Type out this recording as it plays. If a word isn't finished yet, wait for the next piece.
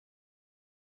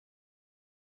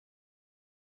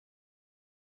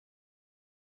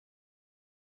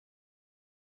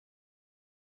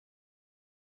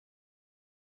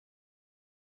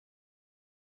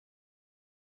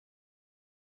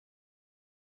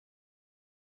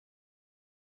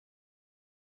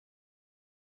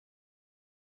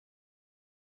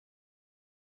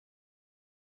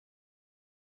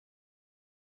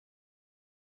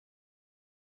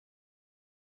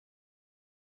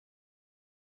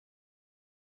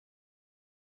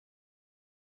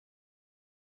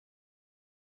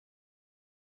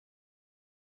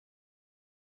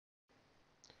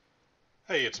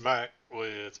Hey, it's Mac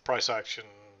with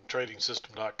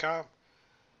PriceActionTradingSystem.com.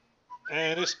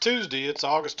 And it's Tuesday, it's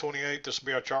August 28th. This will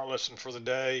be our chart lesson for the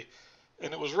day.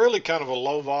 And it was really kind of a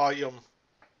low volume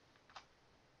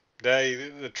day.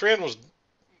 The trend was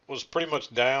pretty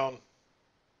much down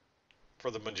for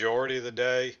the majority of the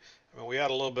day. I mean, we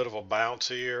had a little bit of a bounce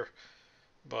here,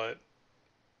 but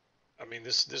I mean,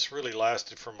 this really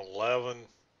lasted from around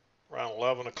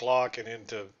 11 o'clock and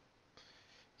into,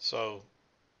 so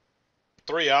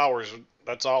 3 hours,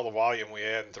 that's all the volume we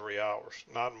had in 3 hours.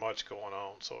 Not much going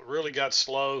on. So it really got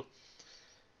slow.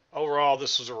 Overall,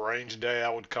 this was a range day, I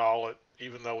would call it,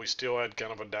 even though we still had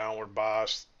kind of a downward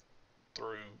bias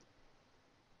through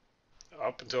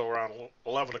up until around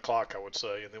 11 o'clock, I would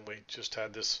say. And then we just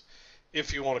had this,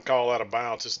 if you want to call that a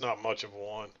bounce, it's not much of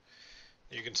one.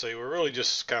 You can see we're really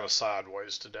just kind of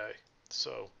sideways today.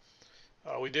 So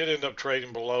we did end up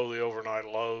trading below the overnight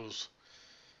lows.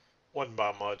 Wasn't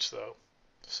by much, though.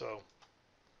 So,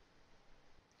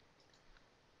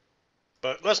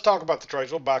 but let's talk about the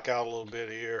trades. We'll back out a little bit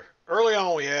here. Early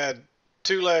on, we had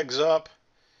two legs up,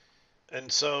 and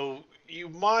so you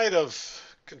might have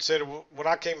considered, when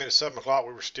I came in at 7 o'clock,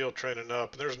 we were still trending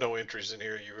up, and there's no entries in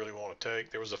here you really want to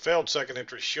take. There was a failed second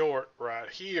entry short right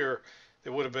here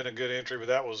that would have been a good entry, but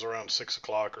that was around 6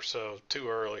 o'clock or so, too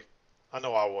early. I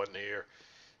know I wasn't here.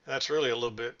 And that's really a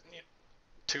little bit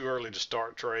too early to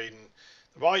start trading.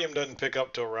 The volume doesn't pick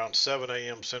up till around 7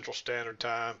 a.m. Central Standard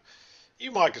Time.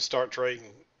 You might could start trading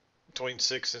between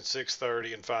 6 and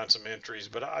 6:30 and find some entries,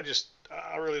 but I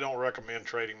really don't recommend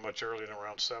trading much earlier than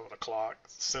around 7 o'clock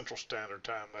Central Standard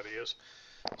Time, that is.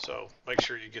 So make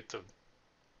sure you get the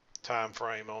time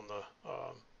frame on the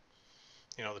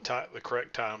the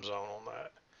correct time zone on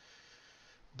that.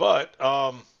 But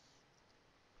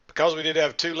because we did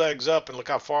have two legs up, and look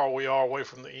how far we are away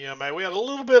from the EMA, we had a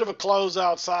little bit of a close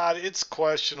outside. It's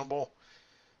questionable.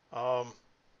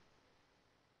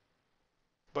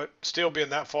 But still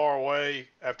being that far away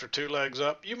after two legs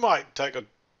up, you might take a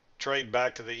trade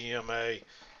back to the EMA.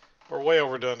 We're way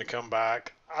overdone to come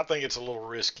back. I think it's a little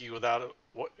risky without it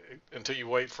until you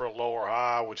wait for a lower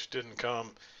high, which didn't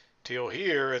come till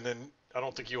here, and then I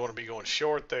don't think you want to be going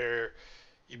short there.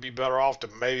 You'd be better off to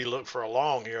maybe look for a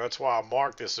long here. That's why I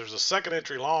marked this. There's a second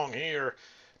entry long here.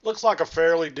 Looks like a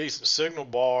fairly decent signal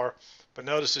bar, but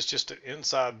notice it's just an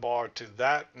inside bar to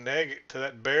that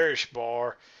bearish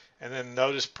bar. And then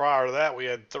notice prior to that, we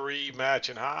had three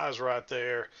matching highs right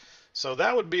there. So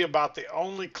that would be about the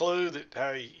only clue that,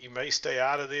 hey, you may stay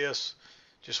out of this.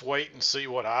 Just wait and see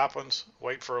what happens.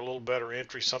 Wait for a little better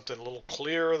entry, something a little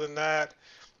clearer than that.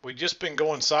 We've just been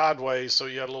going sideways, so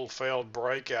you had a little failed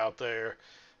breakout there.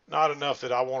 Not enough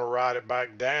that I want to ride it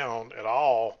back down at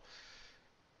all.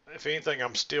 If anything,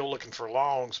 I'm still looking for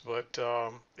longs, but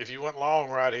if you went long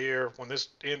right here, when this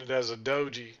ended as a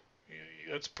doji,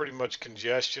 it's pretty much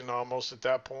congestion almost at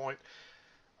that point.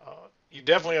 You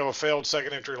definitely have a failed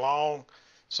second entry long.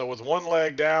 So with one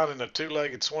leg down and a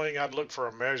two-legged swing, I'd look for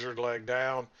a measured leg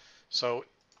down. So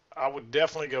I would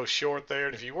definitely go short there.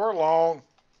 And if you were long,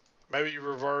 maybe you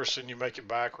reverse and you make it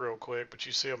back real quick. But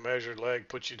you see a measured leg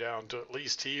put you down to at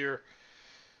least here.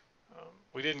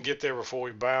 We didn't get there before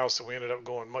we bounced, and we ended up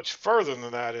going much further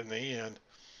than that in the end.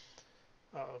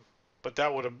 But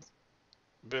that would have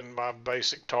been my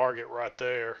basic target right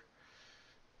there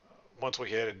once we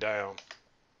headed down.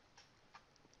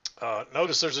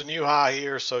 Notice there's a new high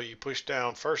here, so you push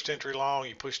down first entry long,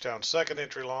 you push down second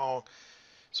entry long.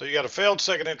 So you got a failed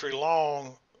second entry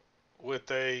long with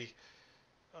a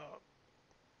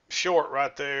short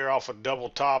right there off a double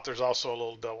top. There's also a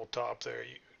little double top there.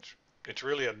 It's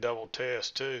really a double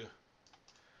test too,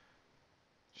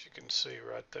 as you can see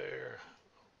right there.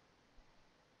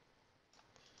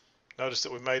 Notice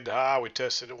that we made the high, we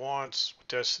tested it once, we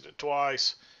tested it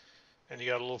twice, and you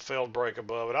got a little failed break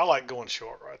above it. I like going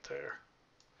short right there.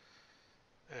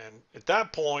 And at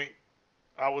that point,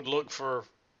 I would look for,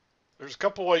 there's a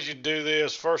couple ways you do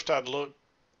this. First, I'd look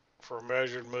for a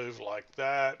measured move like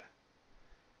that.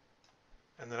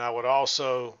 And then I would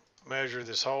also measure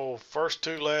this whole first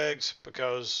two legs,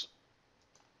 because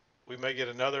we may get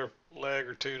another leg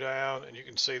or two down, and you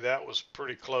can see that was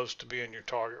pretty close to being your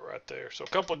target right there. So a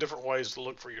couple of different ways to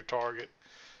look for your target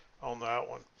on that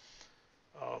one.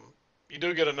 You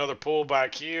do get another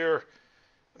pullback here.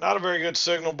 Not a very good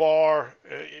signal bar.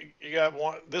 You got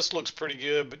one. This looks pretty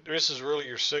good, but this is really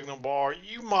your signal bar.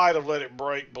 You might have let it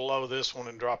break below this one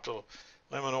and dropped a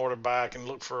lemon order back and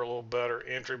look for a little better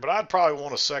entry. But I'd probably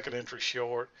want a second entry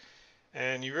short,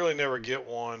 and you really never get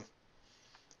one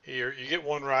here. You get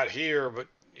one right here, but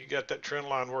you got that trend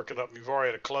line working up. You've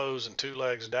already had a close and two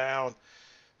legs down.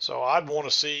 So I'd want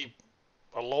to see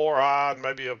a lower high and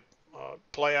maybe a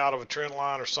play out of a trend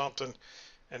line or something,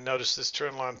 and notice this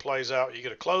trend line plays out, you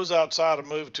get a close outside, a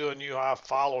move to a new high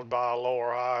followed by a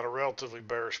lower high and a relatively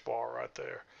bearish bar right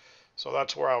there. So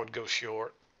that's where I would go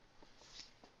short.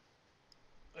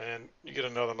 And you get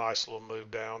another nice little move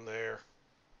down there.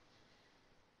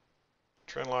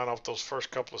 Trend line off those first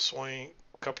couple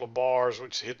of bars,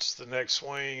 which hits the next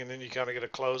swing, and then you kind of get a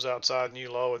close outside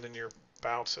new low, and then you're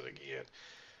bouncing again.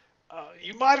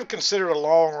 You might have considered a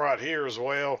long right here as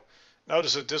well.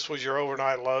 Notice that this was your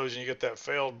overnight lows, and you get that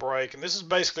failed break, and this is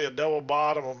basically a double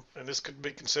bottom, and this could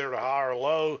be considered a high or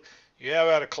low. You have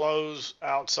had a close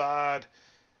outside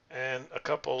and a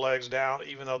couple of legs down,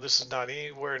 even though this is not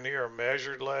anywhere near a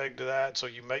measured leg to that, so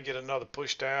you may get another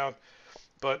push down,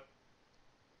 but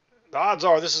the odds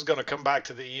are this is going to come back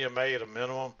to the EMA at a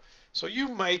minimum. So you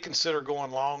may consider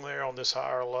going long there on this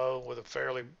higher low with a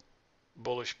fairly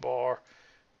bullish bar,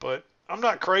 but I'm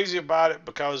not crazy about it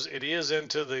because it is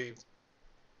into the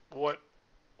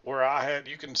where I had.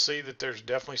 You can see that there's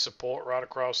definitely support right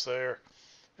across there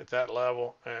at that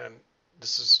level, and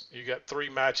this is, you got 3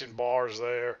 matching bars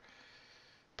there,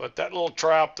 but that little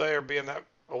trap there being that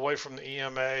away from the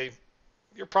EMA,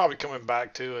 you're probably coming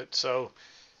back to it. So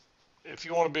if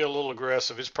you want to be a little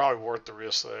aggressive, it's probably worth the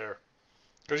risk there,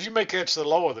 because you may catch the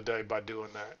low of the day by doing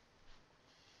that.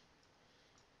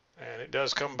 And it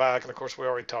does come back, and of course we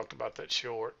already talked about that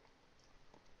short.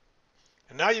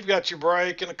 And now you've got your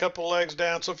break and a couple legs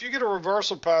down. So if you get a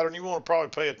reversal pattern, you want to probably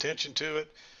pay attention to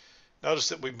it. Notice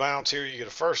that we bounce here. You get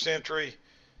a first entry,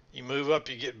 you move up,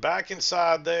 you get back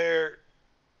inside there,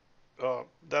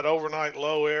 that overnight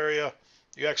low area.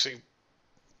 You actually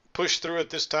push through it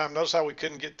this time. Notice how we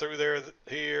couldn't get through there,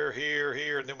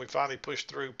 here, and then we finally pushed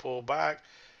through, pull back,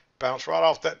 bounce right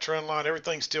off that trend line.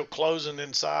 Everything's still closing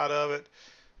inside of it.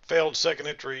 Failed second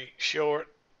entry short.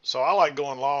 So I like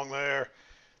going long there.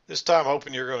 This time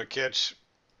hoping you're going to catch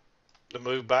the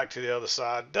move back to the other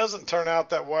side. Doesn't turn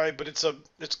out that way, but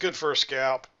it's good for a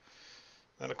scalp.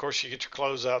 Then of course you get your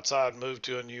close outside, move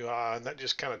to a new high, and that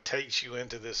just kind of takes you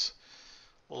into this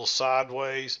little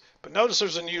sideways. But notice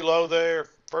there's a new low there.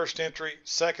 First entry,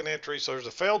 second entry. So there's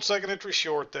a failed second entry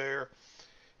short there.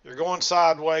 You're going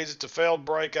sideways. It's a failed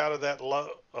break out of that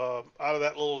low, out of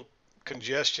that little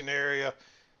congestion area.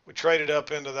 We traded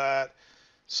up into that.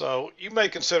 So you may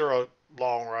consider a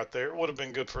long right there. It would have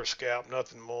been good for a scalp,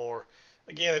 nothing more.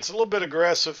 Again, it's a little bit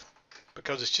aggressive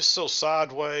because it's just so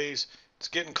sideways. It's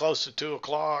getting close to 2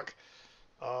 o'clock.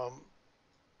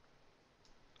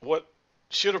 What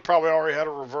should have probably already had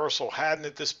a reversal hadn't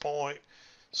at this point.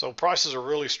 So prices are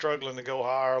really struggling to go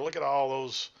higher. Look at all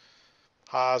those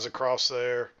highs across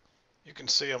there. You can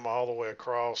see them all the way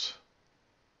across.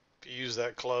 If you use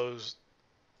that close,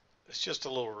 it's just a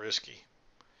little risky.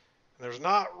 And there's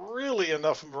not really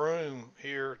enough room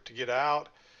here to get out,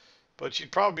 but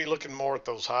you'd probably be looking more at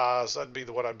those highs. That'd be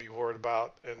what I'd be worried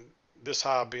about, and this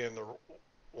high being the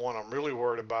one I'm really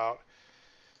worried about.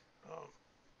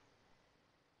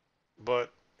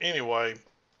 But anyway,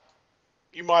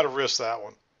 you might have risked that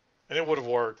one, and it would have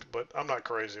worked, but I'm not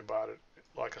crazy about it,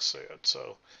 like I said.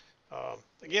 So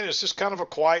again, it's just kind of a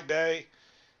quiet day.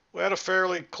 We had a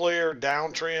fairly clear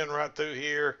downtrend right through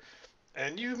here,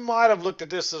 and you might have looked at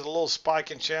this as a little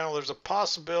spiking channel. There's a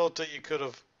possibility you could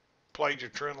have played your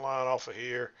trend line off of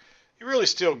here. You really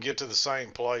still get to the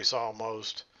same place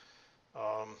almost.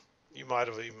 You might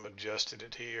have even adjusted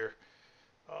it here.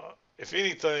 If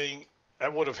anything,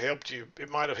 that would have helped you.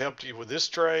 It might have helped you with this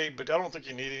trade, but I don't think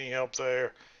you need any help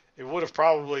there. It would have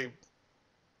probably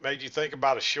made you think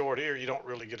about a short here. You don't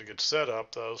really get a good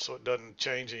setup though, so it doesn't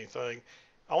change anything.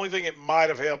 The only thing it might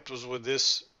have helped was with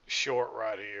this short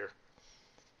right here.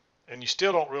 And you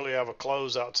still don't really have a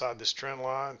close outside this trend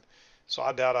line, so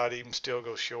I doubt I'd even still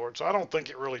go short. So I don't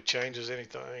think it really changes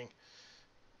anything.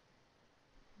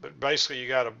 But basically you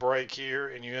got a break here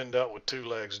and you end up with 2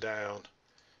 legs down.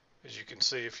 As you can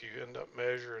see, if you end up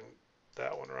measuring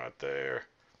that one right there,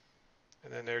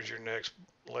 and then there's your next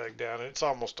leg down, and it's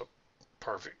almost a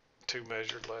perfect 2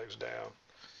 measured legs down.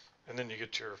 And then you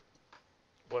get your,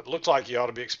 what looks like you ought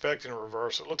to be expecting a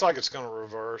reverse. It looks like it's going to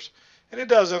reverse, and it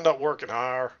does end up working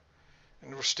higher,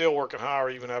 and we're still working higher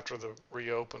even after the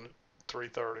reopen at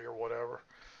 3:30 or whatever.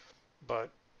 But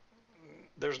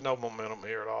there's no momentum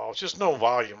here at all. It's just no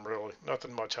volume really,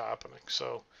 nothing much happening.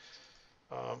 So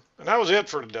and that was it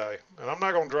for today, and I'm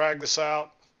not going to drag this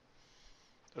out.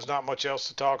 There's not much else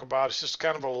to talk about. It's just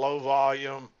kind of a low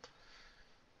volume.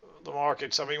 The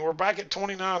markets, I mean, we're back at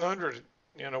 2,900.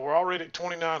 You know, we're already at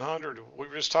 2,900. We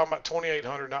were just talking about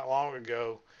 2,800 not long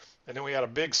ago, and then we had a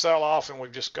big sell-off, and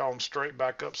we've just gone straight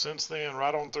back up since then,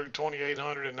 right on through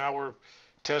 2,800, and now we're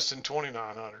testing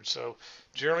 2,900. So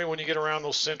generally, when you get around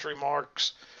those century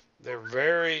marks, they're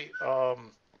very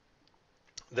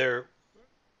they're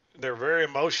they're very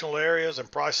emotional areas,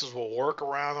 and prices will work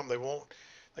around them.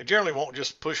 They generally won't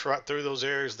just push right through those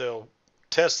areas. They'll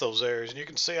test those areas, and you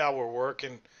can see how we're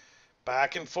working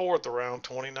back and forth around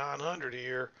 2,900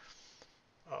 here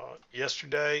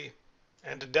yesterday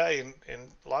and today,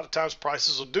 and a lot of times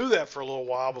prices will do that for a little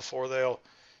while before they'll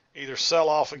either sell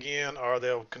off again or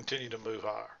they'll continue to move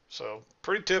higher. So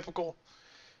pretty typical,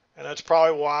 and that's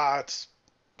probably why it's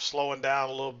slowing down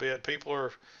a little bit. People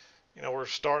are, we're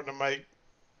starting to make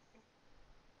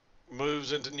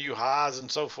moves into new highs and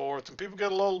so forth, and people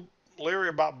get a little leery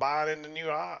about buying into new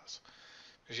highs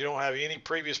because you don't have any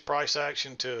previous price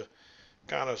action to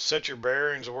kind of set your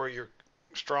bearings of where your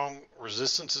strong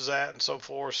resistance is at and so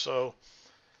forth. So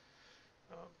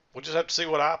we'll just have to see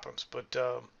what happens. But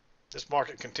this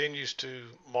market continues to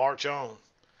march on.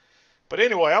 But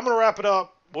anyway, I'm going to wrap it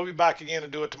up. We'll be back again to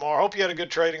do it tomorrow. Hope you had a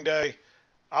good trading day.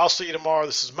 I'll see you tomorrow.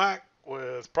 This is Mac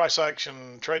with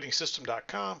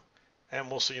PriceActionTradingSystem.com, and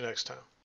we'll see you next time.